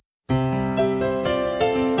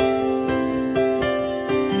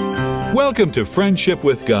Welcome to Friendship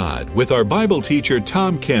with God with our Bible teacher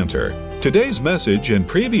Tom Cantor. Today's message and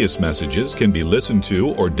previous messages can be listened to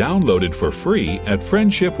or downloaded for free at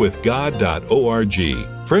friendshipwithgod.org.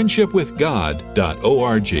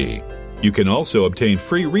 friendshipwithgod.org. You can also obtain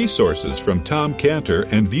free resources from Tom Cantor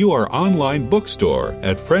and view our online bookstore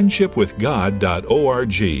at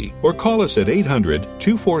friendshipwithgod.org or call us at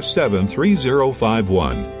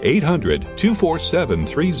 800-247-3051,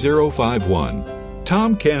 800-247-3051.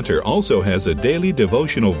 Tom Cantor also has a daily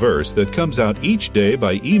devotional verse that comes out each day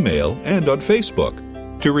by email and on Facebook.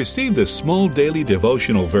 To receive the small daily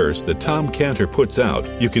devotional verse that Tom Cantor puts out,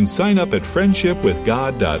 you can sign up at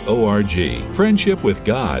friendshipwithgod.org,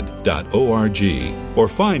 friendshipwithgod.org, or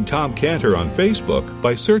find Tom Cantor on Facebook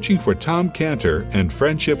by searching for Tom Cantor and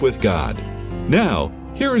Friendship with God. Now,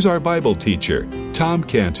 here is our Bible teacher, Tom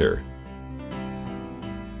Cantor.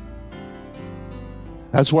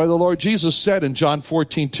 That's why the Lord Jesus said in John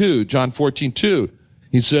 14:2,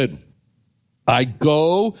 he said, I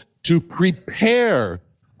go to prepare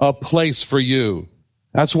a place for you.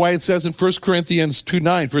 That's why it says in 1 Corinthians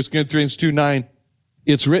 2:9,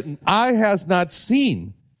 it's written, eye has not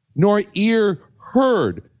seen, nor ear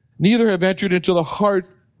heard, neither have entered into the heart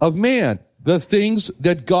of man the things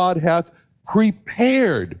that God hath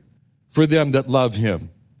prepared for them that love him.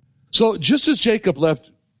 So just as Jacob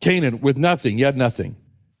left Canaan with nothing, he had nothing.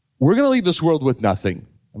 We're going to leave this world with nothing.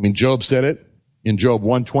 I mean, Job said it in Job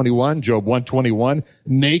 121,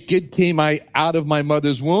 naked came I out of my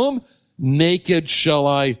mother's womb, naked shall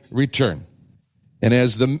I return.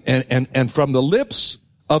 And and from the lips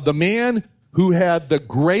of the man who had the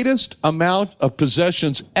greatest amount of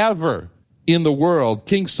possessions ever in the world,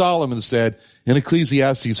 King Solomon said in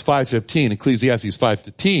Ecclesiastes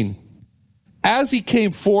 5:15, as he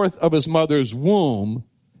came forth of his mother's womb,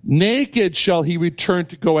 naked shall he return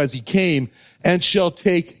to go as he came, and shall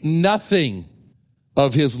take nothing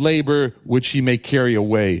of his labor which he may carry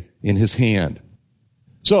away in his hand.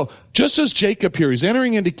 So, just as Jacob here is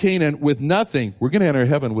entering into Canaan with nothing, we're going to enter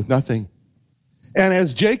heaven with nothing. And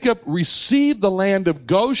as Jacob received the land of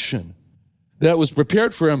Goshen that was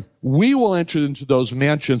prepared for him, we will enter into those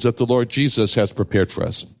mansions that the Lord Jesus has prepared for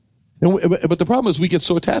us. But the problem is we get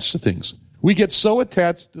so attached to things. We get so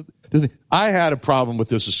attached to things. I had a problem with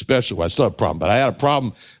this especially. Well, I still have a problem, but I had a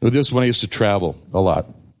problem with this when I used to travel a lot.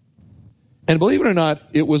 And believe it or not,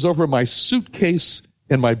 it was over my suitcase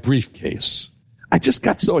and my briefcase. I just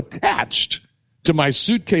got so attached to my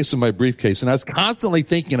suitcase and my briefcase. And I was constantly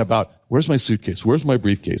thinking about, where's my suitcase? Where's my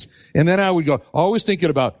briefcase? And then I would go, always thinking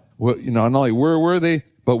about, well, not only where were they,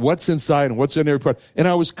 but what's inside and what's in every part. And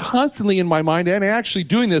I was constantly in my mind, and actually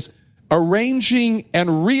doing this, arranging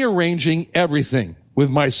and rearranging everything with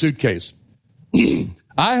my suitcase.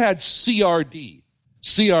 I had CRD,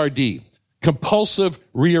 compulsive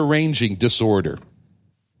rearranging disorder.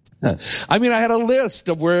 I mean, I had a list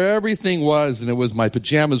of where everything was, and it was my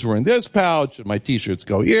pajamas were in this pouch, and my t-shirts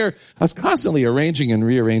go here. I was constantly arranging and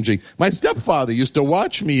rearranging. My stepfather used to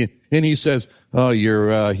watch me, and he says,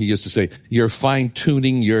 he used to say, you're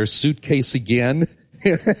fine-tuning your suitcase again.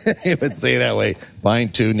 He would say it that way,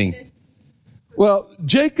 fine-tuning. Well,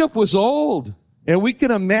 Jacob was old, and we can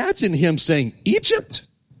imagine him saying, Egypt?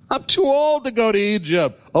 I'm too old to go to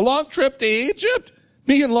Egypt. A long trip to Egypt?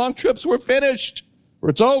 Me and long trips were finished, or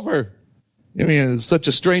it's over. I mean, it's such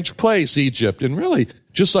a strange place, Egypt. And really,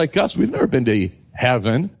 just like us, we've never been to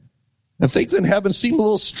heaven. And things in heaven seem a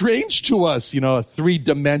little strange to us, a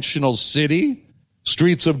three-dimensional city,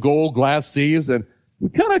 streets of gold, glass seas, and we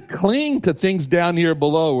kind of cling to things down here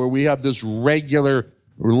below where we have this regular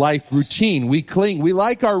life routine. We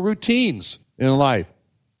like our routines in life.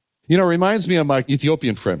 It reminds me of my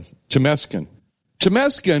Ethiopian friend, Temesgen.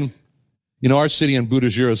 Temesgen, our city in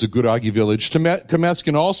Budajira is a Guragi village.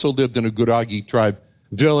 Temesgen also lived in a Guragi tribe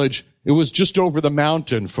village. It was just over the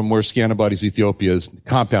mountain from where Scanabody's Ethiopia's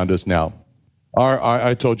compound is now.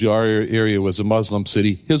 I told you our area was a Muslim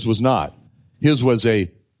city. His was not. His was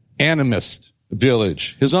a animist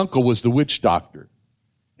village. His uncle was the witch doctor.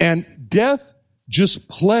 And death just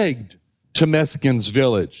plagued Temesgen's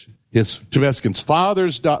village. Temesgen's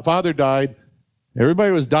father died.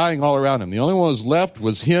 Everybody was dying all around him. The only one who was left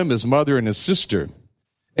was him, his mother, and his sister.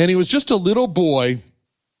 And he was just a little boy.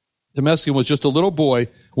 Temesgen was just a little boy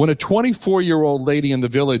when a 24-year-old lady in the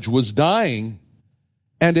village was dying.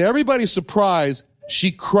 And to everybody's surprise,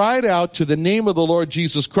 she cried out to the name of the Lord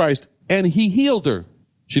Jesus Christ, and he healed her.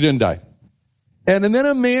 She didn't die. And then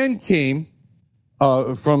a man came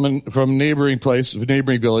from a neighboring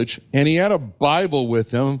village, and he had a Bible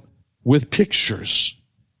with him with pictures.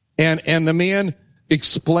 And the man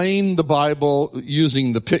explained the Bible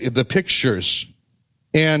using the pictures.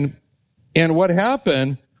 And And what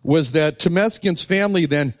happened was that Temeskin's family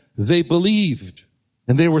then, they believed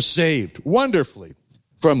and they were saved wonderfully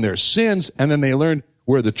from their sins. And then they learned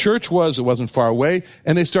where the church was. It wasn't far away.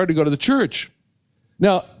 And they started to go to the church.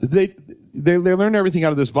 Now, they learned everything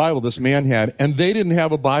out of this Bible this man had, and they didn't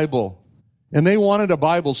have a Bible. And they wanted a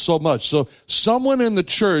Bible so much. So someone in the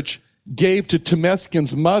church gave to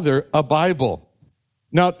Temeskin's mother a Bible.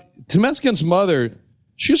 Now, Temeskin's mother,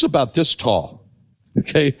 she was about this tall.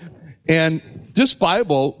 Okay? And this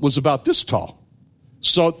Bible was about this tall.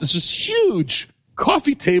 So this is huge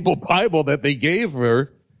coffee table Bible that they gave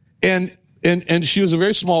her. And she was a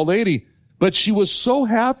very small lady, but she was so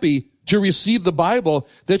happy to receive the Bible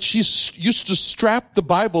that she used to strap the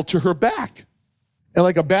Bible to her back and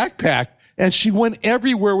like a backpack. And she went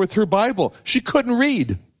everywhere with her Bible. She couldn't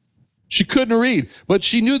read. She couldn't read, but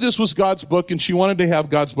she knew this was God's book, and she wanted to have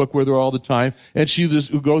God's book with her all the time. And she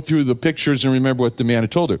would go through the pictures and remember what the man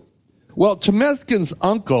had told her. Well, Temeskin's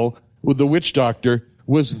uncle, with the witch doctor,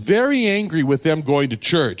 was very angry with them going to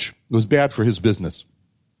church. It was bad for his business.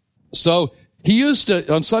 So he used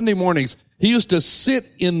to, on Sunday mornings, he used to sit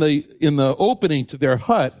in the opening to their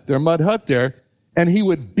hut, their mud hut there, and he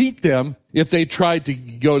would beat them if they tried to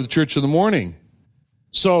go to church in the morning.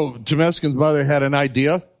 So Temeskin's mother had an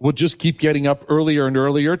idea. We'll just keep getting up earlier and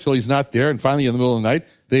earlier till he's not there. And finally, in the middle of the night,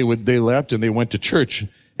 they left and they went to church.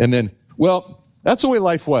 And then, well, that's the way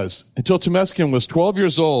life was until Temeskin was 12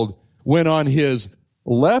 years old, when on his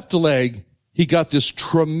left leg, he got this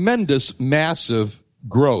tremendous, massive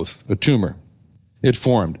growth, a tumor. It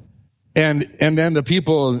formed. And then the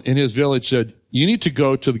people in his village said, you need to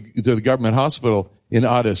go to the government hospital in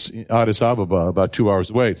Addis Ababa, about 2 hours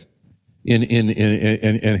away,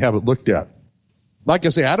 and have it looked at. Like I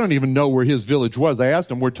say, I don't even know where his village was. I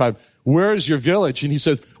asked him where is your village? And he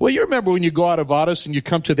said, well, you remember when you go out of Addis and you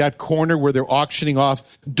come to that corner where they're auctioning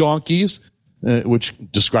off donkeys, which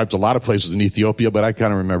describes a lot of places in Ethiopia, but I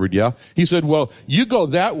kind of remembered, yeah. He said, well, you go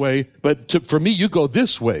that way, but for me, you go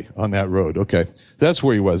this way on that road. Okay. That's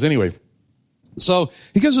where he was. Anyway, so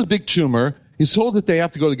he gets this big tumor. He's told that they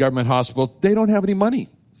have to go to the government hospital. They don't have any money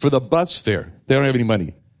for the bus fare. They don't have any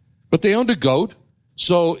money. But they owned a goat.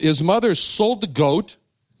 So his mother sold the goat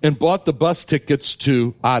and bought the bus tickets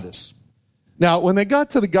to Addis. Now, when they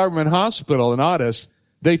got to the government hospital in Addis,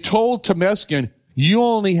 they told Temeskin, you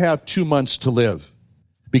only have 2 months to live,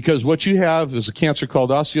 because what you have is a cancer called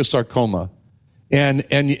osteosarcoma, and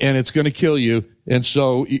it's going to kill you. And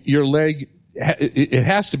so your leg, it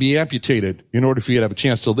has to be amputated in order for you to have a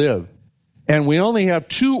chance to live. And we only have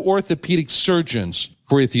 2 orthopedic surgeons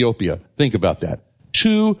for Ethiopia. Think about that.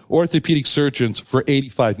 2 orthopedic surgeons for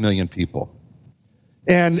 85 million people.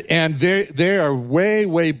 And they are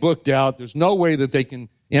way booked out. There's no way that they can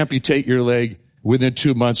amputate your leg within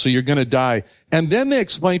 2 months, so you're going to die. And then they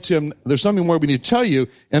explained to him, there's something more we need to tell you,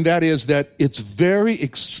 and that is that it's very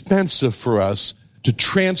expensive for us to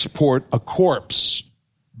transport a corpse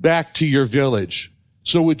back to your village.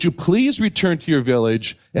 So would you please return to your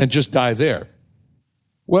village and just die there?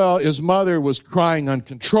 Well, his mother was crying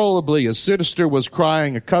uncontrollably. His sister was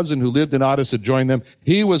crying. A cousin who lived in Addis had joined them.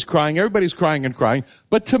 He was crying. Everybody's crying and crying.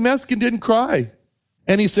 But Temeskin didn't cry.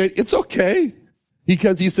 And he said, it's okay.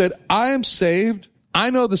 Because he said, I am saved.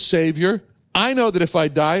 I know the Savior. I know that if I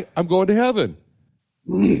die, I'm going to heaven.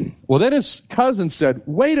 Well, then his cousin said,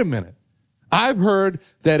 wait a minute. I've heard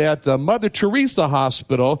that at the Mother Teresa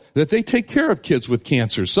Hospital that they take care of kids with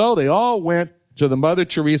cancer. So they all went to the Mother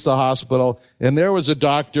Teresa Hospital, and there was a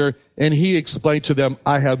doctor, and he explained to them,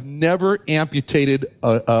 I have never amputated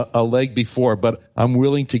a leg before, but I'm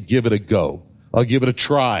willing to give it a go. I'll give it a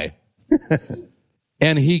try.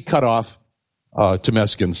 And he cut off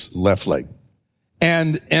Temeskin's left leg.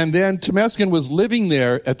 And then Temeskin was living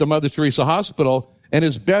there at the Mother Teresa Hospital, and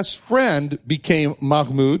his best friend became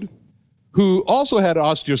Mahmoud, who also had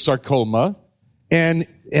osteosarcoma, and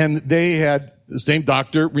they had the same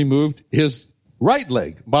doctor removed his right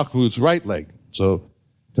leg, Mahmoud's right leg. So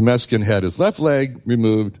Temeskin had his left leg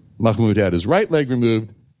removed, Mahmoud had his right leg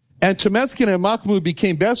removed, and Temeskin and Mahmoud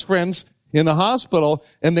became best friends in the hospital,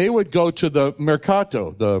 and they would go to the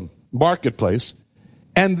mercato, the marketplace,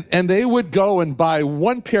 and they would go and buy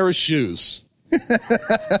one pair of shoes.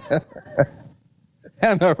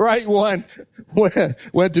 And the right one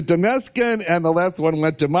went to Temeskin, and the left one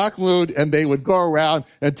went to Mahmoud, and they would go around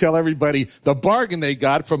and tell everybody the bargain they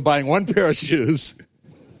got from buying one pair of shoes.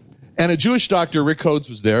 And a Jewish doctor, Rick Hodes,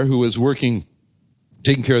 was there, who was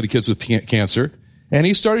taking care of the kids with cancer, and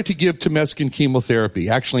he started to give Temeskin chemotherapy.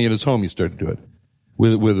 Actually, in his home, he started to do it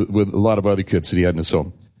with a lot of other kids that he had in his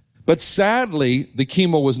home. But sadly, the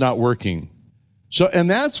chemo was not working. And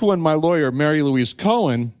that's when my lawyer, Mary Louise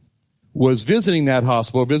Cohen, was visiting that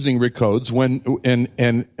hospital, visiting Rick Codes, when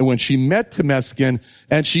she met Temeskin,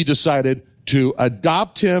 and she decided to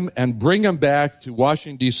adopt him and bring him back to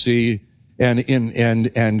Washington, D.C., and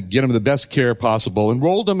get him the best care possible.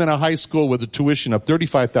 Enrolled him in a high school with a tuition of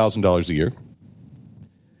 $35,000 a year.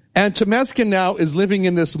 And Temeskin now is living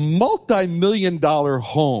in this multi-million-dollar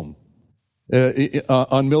home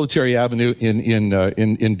on Military Avenue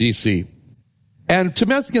in D.C. And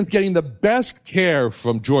Temeskin's getting the best care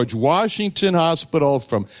from George Washington Hospital,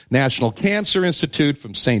 from National Cancer Institute,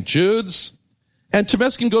 from St. Jude's. And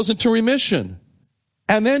Temeskin goes into remission.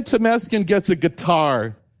 And then Temeskin gets a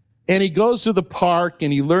guitar, and he goes to the park,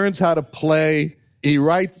 and he learns how to play. He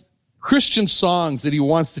writes Christian songs that he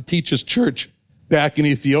wants to teach his church back in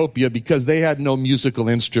Ethiopia because they had no musical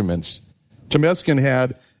instruments. Temeskin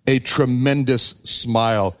had a tremendous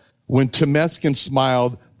smile. When Temeskin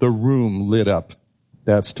smiled, the room lit up.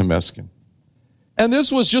 That's Temeskin. And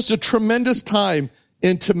this was just a tremendous time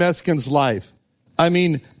in Temeskin's life. I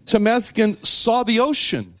mean, Temeskin saw the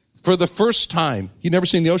ocean for the first time. He'd never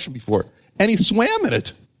seen the ocean before. And he swam in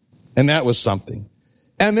it. And that was something.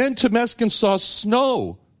 And then Temeskin saw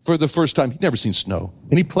snow for the first time. He'd never seen snow.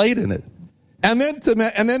 And he played in it. And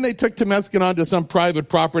then they took Temeskin onto some private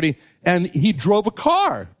property, and he drove a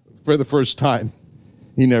car for the first time.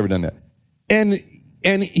 He'd never done that. And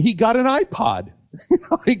he got an iPod.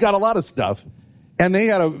 He got a lot of stuff. And they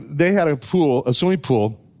had a pool, a swimming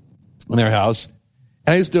pool in their house.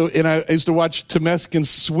 And I used to watch Temeskin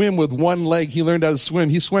swim with one leg. He learned how to swim.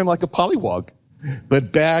 He swam like a pollywog,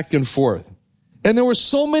 but back and forth. And there were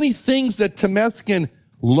so many things that Temeskin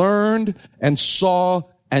learned and saw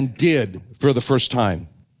and did for the first time.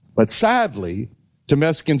 But sadly,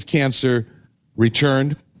 Temeskin's cancer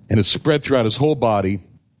returned and it spread throughout his whole body.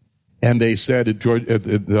 And they said at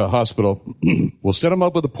the hospital, we'll set him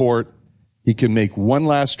up with a port. He can make one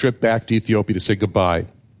last trip back to Ethiopia to say goodbye.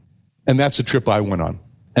 And that's the trip I went on.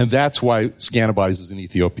 And that's why Scantibodies is in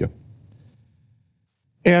Ethiopia.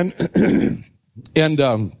 And when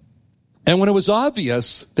it was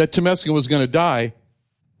obvious that Temeskin was going to die,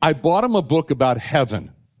 I bought him a book about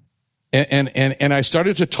heaven. And I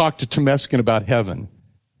started to talk to Temeskin about heaven.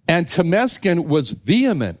 And Temeskin was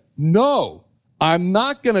vehement. No, I'm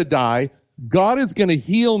not going to die. God is going to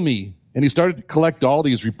heal me. And he started to collect all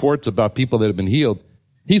these reports about people that have been healed.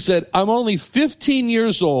 He said, I'm only 15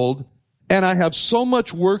 years old, and I have so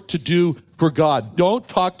much work to do for God. Don't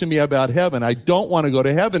talk to me about heaven. I don't want to go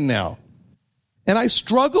to heaven now. And I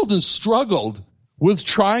struggled and struggled with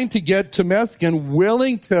trying to get Temeskin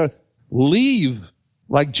willing to leave,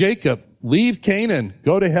 like Jacob, leave Canaan,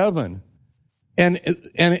 go to heaven. And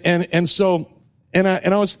so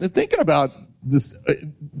I was thinking about this,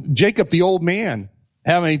 Jacob, the old man,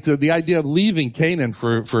 the idea of leaving Canaan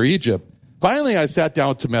for Egypt. Finally, I sat down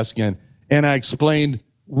with Temeskin and I explained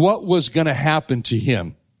what was going to happen to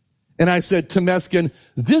him. And I said, Temeskin,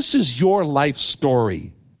 this is your life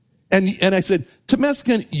story. And I said,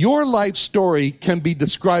 Temeskin, your life story can be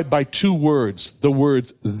described by two words, the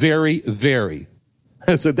words very, very.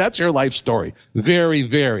 I said, that's your life story. Very,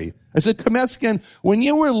 very. I said, Temeskin, when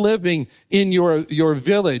you were living in your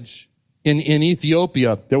village in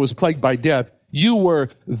Ethiopia that was plagued by death, you were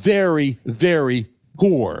very, very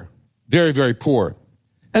poor. Very, very poor.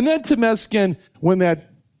 And then, Temeskin, when that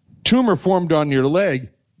tumor formed on your leg,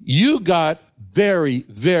 you got very,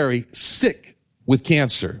 very sick with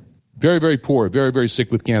cancer. Very, very poor. Very, very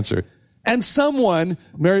sick with cancer. And someone,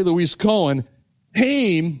 Mary Louise Cohen,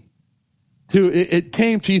 came to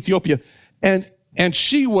Ethiopia, and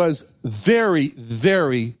she was very,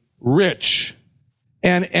 very rich.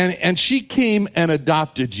 And she came and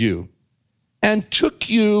adopted you and took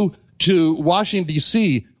you to Washington,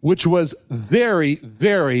 D.C., which was very,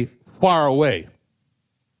 very far away.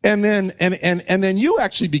 And then you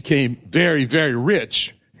actually became very, very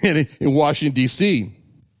rich in Washington, D.C.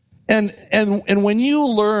 And when you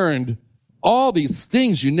learned all these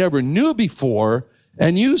things you never knew before,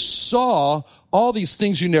 and you saw all these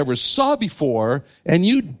things you never saw before, and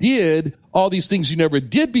you did all these things you never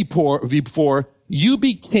did before, you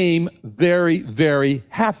became very, very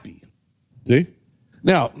happy. See?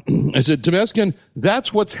 Now, I said, Temeskin,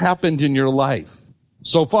 that's what's happened in your life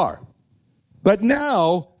so far. But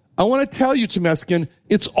now, I want to tell you, Temeskin,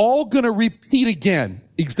 it's all going to repeat again,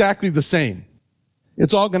 exactly the same.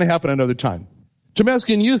 It's all going to happen another time.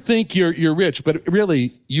 Temeskin, you think you're rich, but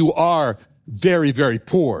really, you are very, very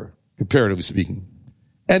poor, comparatively speaking.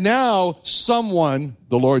 And now, someone,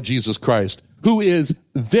 the Lord Jesus Christ, who is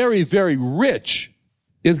very, very rich,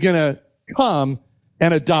 is going to come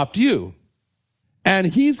and adopt you. And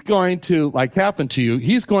he's going to, like happened to you,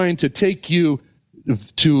 he's going to take you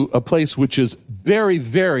to a place which is very,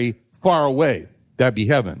 very far away. That'd be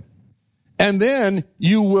heaven. And then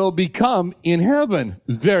you will become in heaven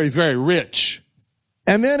very, very rich.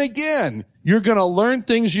 And then again, you're going to learn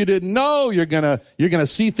things you didn't know. You're going to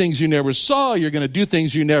see things you never saw. You're going to do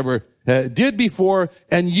things you never did before,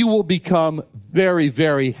 and you will become very,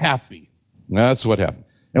 very happy. That's what happened.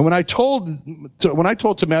 And when I told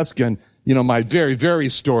Temeskin, my very, very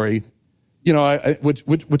story,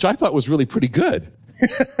 which I thought was really pretty good,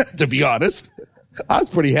 to be honest, I was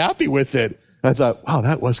pretty happy with it. I thought, wow,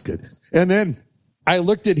 that was good. And then I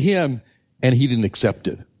looked at him, and he didn't accept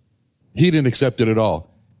it. He didn't accept it at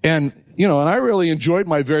all. And, and I really enjoyed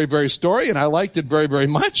my very, very story, and I liked it very, very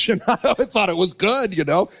much, and I thought it was good,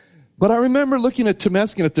 But I remember looking at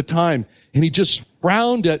Temeskin at the time, and he just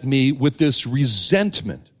frowned at me with this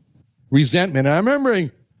resentment. And I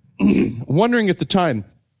remember wondering at the time,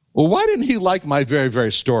 well, why didn't he like my very,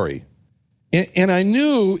 very story? And I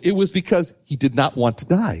knew it was because he did not want to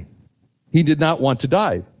die. He did not want to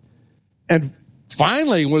die. And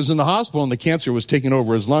finally, when he was in the hospital and the cancer was taking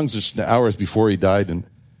over his lungs just hours before he died, and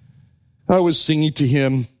I was singing to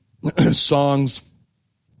him songs.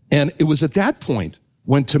 And it was at that point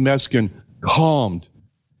when Temeskin calmed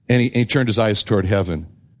and he turned his eyes toward heaven.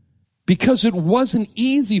 Because it wasn't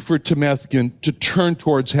easy for Temeskin to turn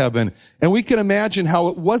towards heaven. And we can imagine how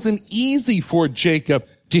it wasn't easy for Jacob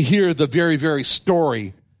to hear the very, very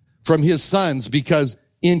story from his sons, because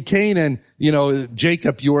in Canaan,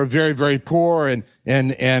 Jacob, you are very, very poor,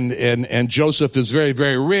 and Joseph is very,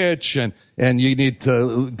 very rich, and you need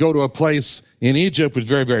to go to a place in Egypt which is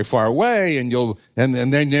very, very far away, and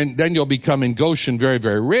then you'll become in Goshen very,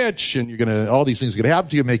 very rich, and all these things are gonna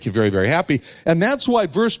happen to you, make you very, very happy. And that's why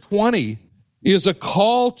verse 20 is a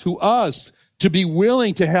call to us to be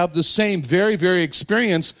willing to have the same very, very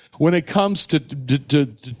experience when it comes to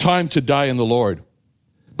time to die in the Lord.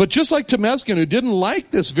 But just like Temeskin, who didn't like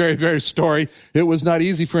this very, very story, it was not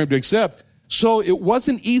easy for him to accept. So it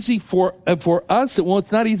wasn't easy for us.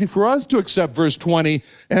 It's not easy for us to accept verse 20,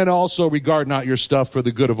 and also regard not your stuff, for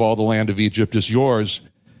the good of all the land of Egypt is yours.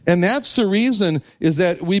 And that's the reason, is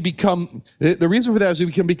that the reason for that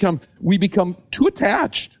is we become too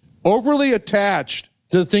attached, overly attached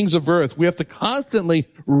to the things of earth. We have to constantly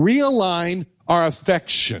realign our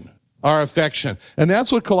affection. And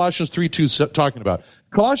that's what Colossians 3:2 is talking about.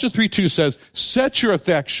 Colossians 3:2 says, set your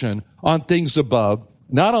affection on things above,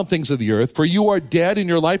 not on things of the earth, for you are dead and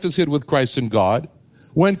your life is hid with Christ in God.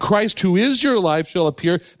 When Christ, who is your life, shall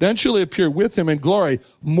appear, then shall he appear with him in glory.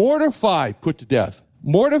 Mortify, put to death.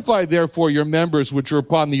 Mortify, therefore, your members which are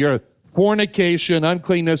upon the earth: fornication,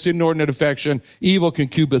 uncleanness, inordinate affection, evil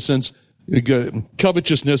concupiscence,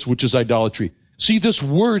 covetousness, which is idolatry. See, this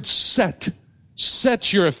word set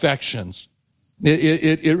your affections.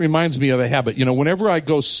 It reminds me of a habit. Whenever I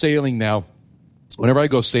go sailing,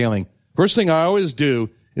 first thing I always do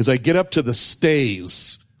is I get up to the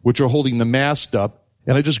stays, which are holding the mast up,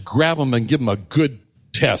 and I just grab them and give them a good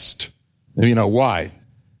test. And why?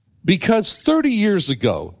 Because 30 years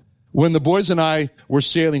ago, when the boys and I were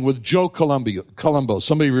sailing with Joe Colombo,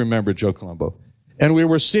 somebody remember Joe Colombo, and we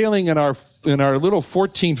were sailing in our little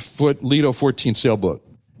 14-foot Lido 14 sailboat.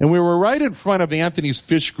 And we were right in front of Anthony's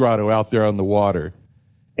Fish Grotto out there on the water.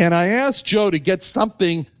 And I asked Joe to get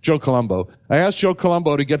something, Joe Colombo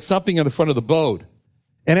to get something in the front of the boat.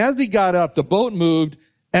 And as he got up, the boat moved,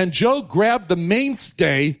 and Joe grabbed the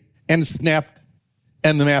mainstay and snapped,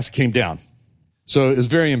 and the mast came down. So it was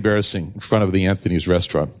very embarrassing in front of the Anthony's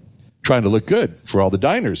restaurant, trying to look good for all the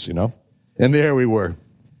diners, And there we were.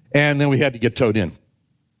 And then we had to get towed in.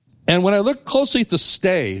 And when I looked closely at the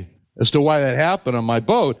stay, as to why that happened on my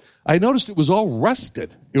boat, I noticed it was all rusted.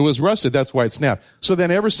 It was rusted. That's why it snapped. So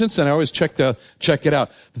then ever since then, I always check it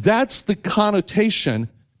out. That's the connotation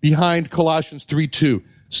behind Colossians 3:2.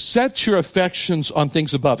 Set your affections on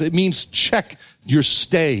things above. It means check your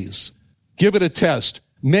stays. Give it a test.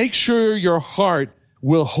 Make sure your heart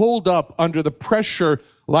will hold up under the pressure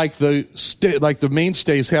like the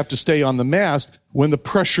mainstays have to stay on the mast when the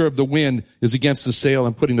pressure of the wind is against the sail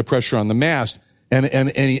and putting the pressure on the mast.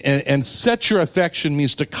 And set your affection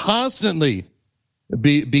means to constantly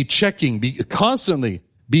be checking, constantly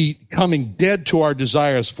becoming dead to our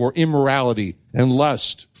desires for immorality and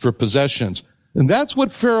lust for possessions. And that's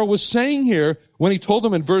what Pharaoh was saying here when he told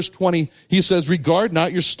them in verse 20, he says, regard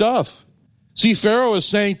not your stuff. See, Pharaoh is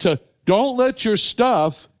saying don't let your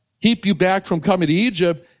stuff keep you back from coming to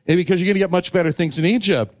Egypt, because you're going to get much better things in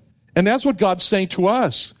Egypt. And that's what God's saying to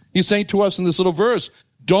us. He's saying to us in this little verse,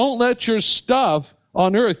 don't let your stuff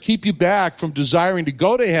on earth keep you back from desiring to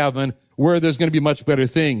go to heaven where there's going to be much better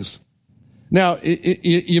things. Now,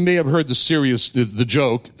 you may have heard the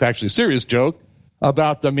joke. It's actually a serious joke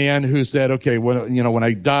about the man who said, okay, when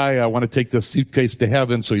I die, I want to take this suitcase to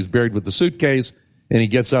heaven. So he's buried with the suitcase, and he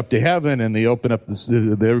gets up to heaven, and they open up,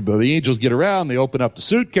 the angels get around, they open up the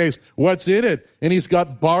suitcase. What's in it? And he's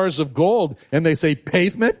got bars of gold, and they say,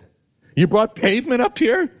 pavement? You brought pavement up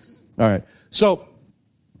here? All right. So,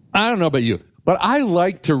 I don't know about you, but I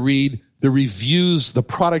like to read the reviews, the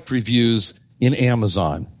product reviews in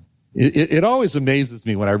Amazon. It always amazes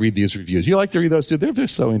me when I read these reviews. You like to read those too? They're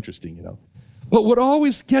just so interesting, But what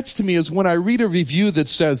always gets to me is when I read a review that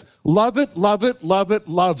says, love it, love it, love it,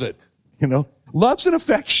 love it. Love's an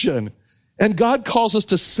affection. And God calls us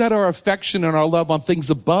to set our affection and our love on things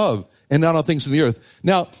above and not on things in the earth.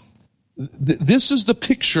 Now, this is the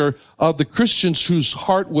picture of the Christians whose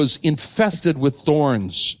heart was infested with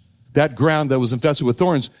thorns. That ground that was infested with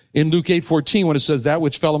thorns. In Luke 8:14, when it says, that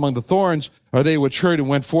which fell among the thorns are they which heard and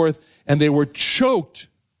went forth, and they were choked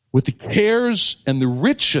with the cares and the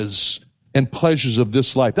riches and pleasures of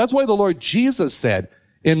this life. That's why the Lord Jesus said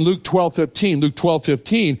in Luke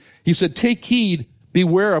 12:15, he said, take heed,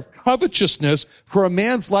 beware of covetousness, for a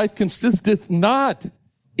man's life consisteth not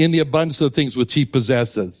in the abundance of things which he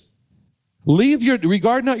possesses.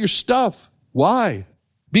 Regard not your stuff. Why?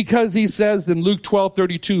 Because he says in Luke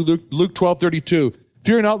 12:32,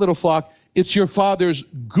 fear not, little flock, it's your Father's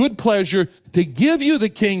good pleasure to give you the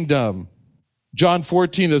kingdom. John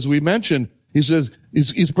 14, as we mentioned, he says,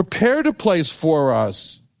 he's prepared a place for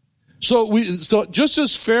us. So just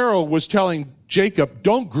as Pharaoh was telling Jacob,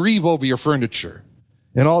 don't grieve over your furniture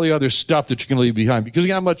and all the other stuff that you can leave behind because you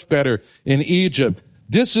got much better in Egypt.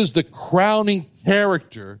 This is the crowning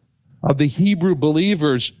character of the Hebrew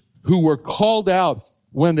believers who were called out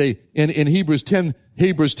when they, in Hebrews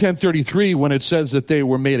 10:33, when it says that they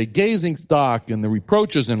were made a gazing stock and the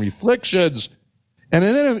reproaches and afflictions. And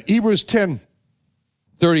then in Hebrews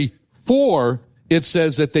 10:34, it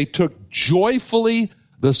says that they took joyfully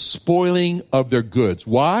the spoiling of their goods.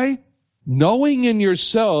 Why? Knowing in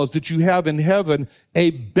yourselves that you have in heaven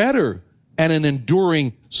a better and an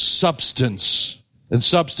enduring substance. And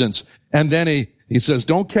then he says,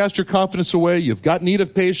 don't cast your confidence away. You've got need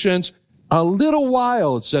of patience. A little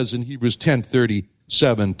while, it says in Hebrews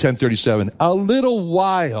 10:37, a little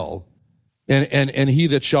while, and he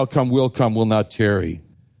that shall come, will not tarry.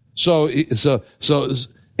 So, whenever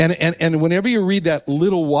you read that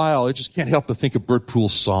little while, I just can't help but think of Bert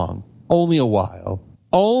Poole's song. Only a while.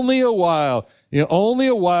 Only a while. Only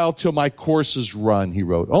a while till my course is run, he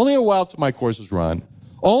wrote. Only a while till my course is run.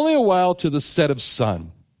 Only a while to the set of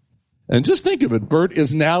sun. And just think of it. Bert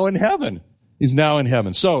is now in heaven. He's now in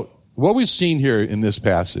heaven. So, what we've seen here in this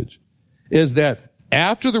passage is that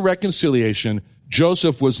after the reconciliation,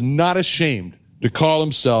 Joseph was not ashamed to call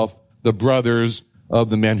himself the brothers of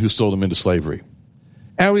the men who sold him into slavery.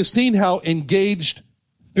 And we've seen how engaged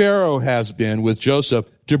Pharaoh has been with Joseph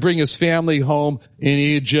to bring his family home in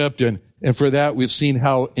Egypt. And for that, we've seen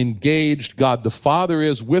how engaged God the Father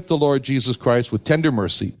is with the Lord Jesus Christ with tender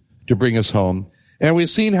mercy to bring us home. And we've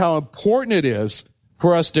seen how important it is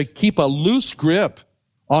for us to keep a loose grip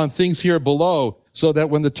on things here below so that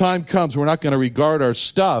when the time comes, we're not going to regard our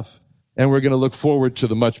stuff and we're going to look forward to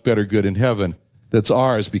the much better good in heaven that's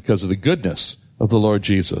ours because of the goodness of the Lord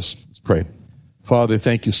Jesus. Let's pray. Father,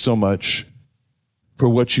 thank you so much for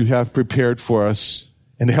what you have prepared for us,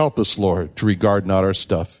 and help us, Lord, to regard not our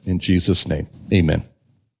stuff. In Jesus' name, amen.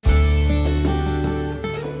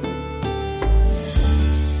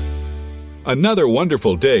 Another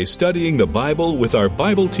wonderful day studying the Bible with our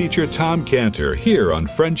Bible teacher Tom Cantor here on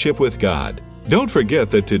Friendship with God. Don't forget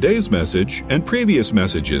that today's message and previous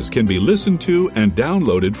messages can be listened to and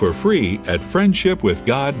downloaded for free at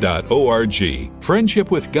friendshipwithgod.org.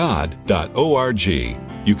 friendshipwithgod.org.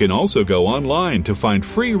 You can also go online to find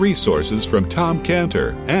free resources from Tom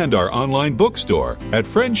Cantor and our online bookstore at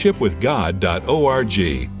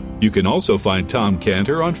friendshipwithgod.org. You can also find Tom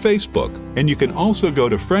Cantor on Facebook, and you can also go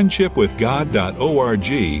to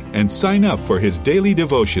friendshipwithgod.org and sign up for his daily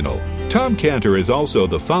devotional. Tom Cantor is also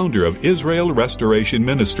the founder of Israel Restoration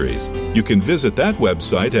Ministries. You can visit that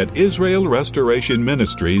website at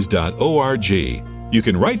israelrestorationministries.org. You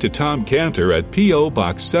can write to Tom Cantor at P.O.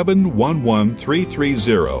 Box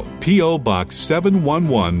 711330, P.O. Box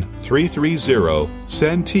 711330,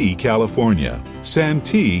 Santee, California.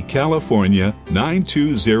 Santee, California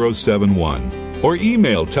 92071. Or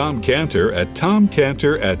email Tom Cantor at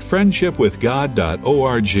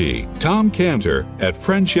tomcantor@friendshipwithgod.org. Tom Cantor at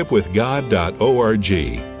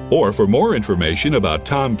friendshipwithgod.org. Or for more information about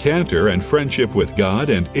Tom Cantor and Friendship with God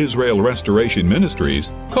and Israel Restoration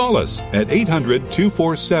Ministries, call us at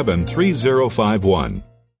 800-247-3051.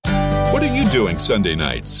 What are you doing Sunday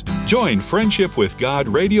nights? Join Friendship with God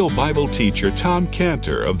radio Bible teacher Tom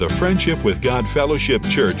Cantor of the Friendship with God Fellowship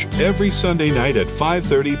Church every Sunday night at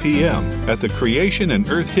 5:30 p.m. at the Creation and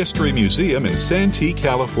Earth History Museum in Santee,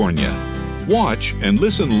 California. Watch and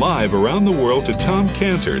listen live around the world to Tom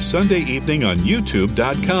Cantor Sunday evening on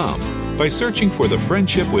YouTube.com by searching for the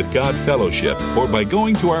Friendship with God Fellowship or by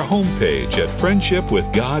going to our homepage at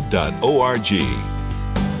friendshipwithgod.org.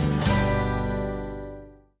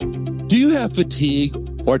 Do you have fatigue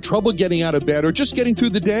or trouble getting out of bed or just getting through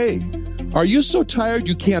the day? Are you so tired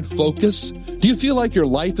you can't focus? Do you feel like your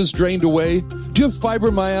life is drained away? Do you have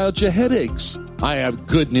fibromyalgia, headaches? I have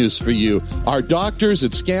good news for you. Our doctors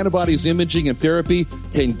at Scantibodies Imaging and Therapy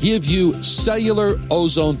can give you cellular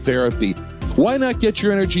ozone therapy. Why not get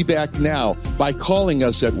your energy back now by calling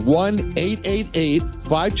us at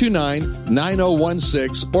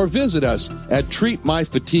 1-888-529-9016 or visit us at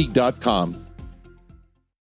treatmyfatigue.com.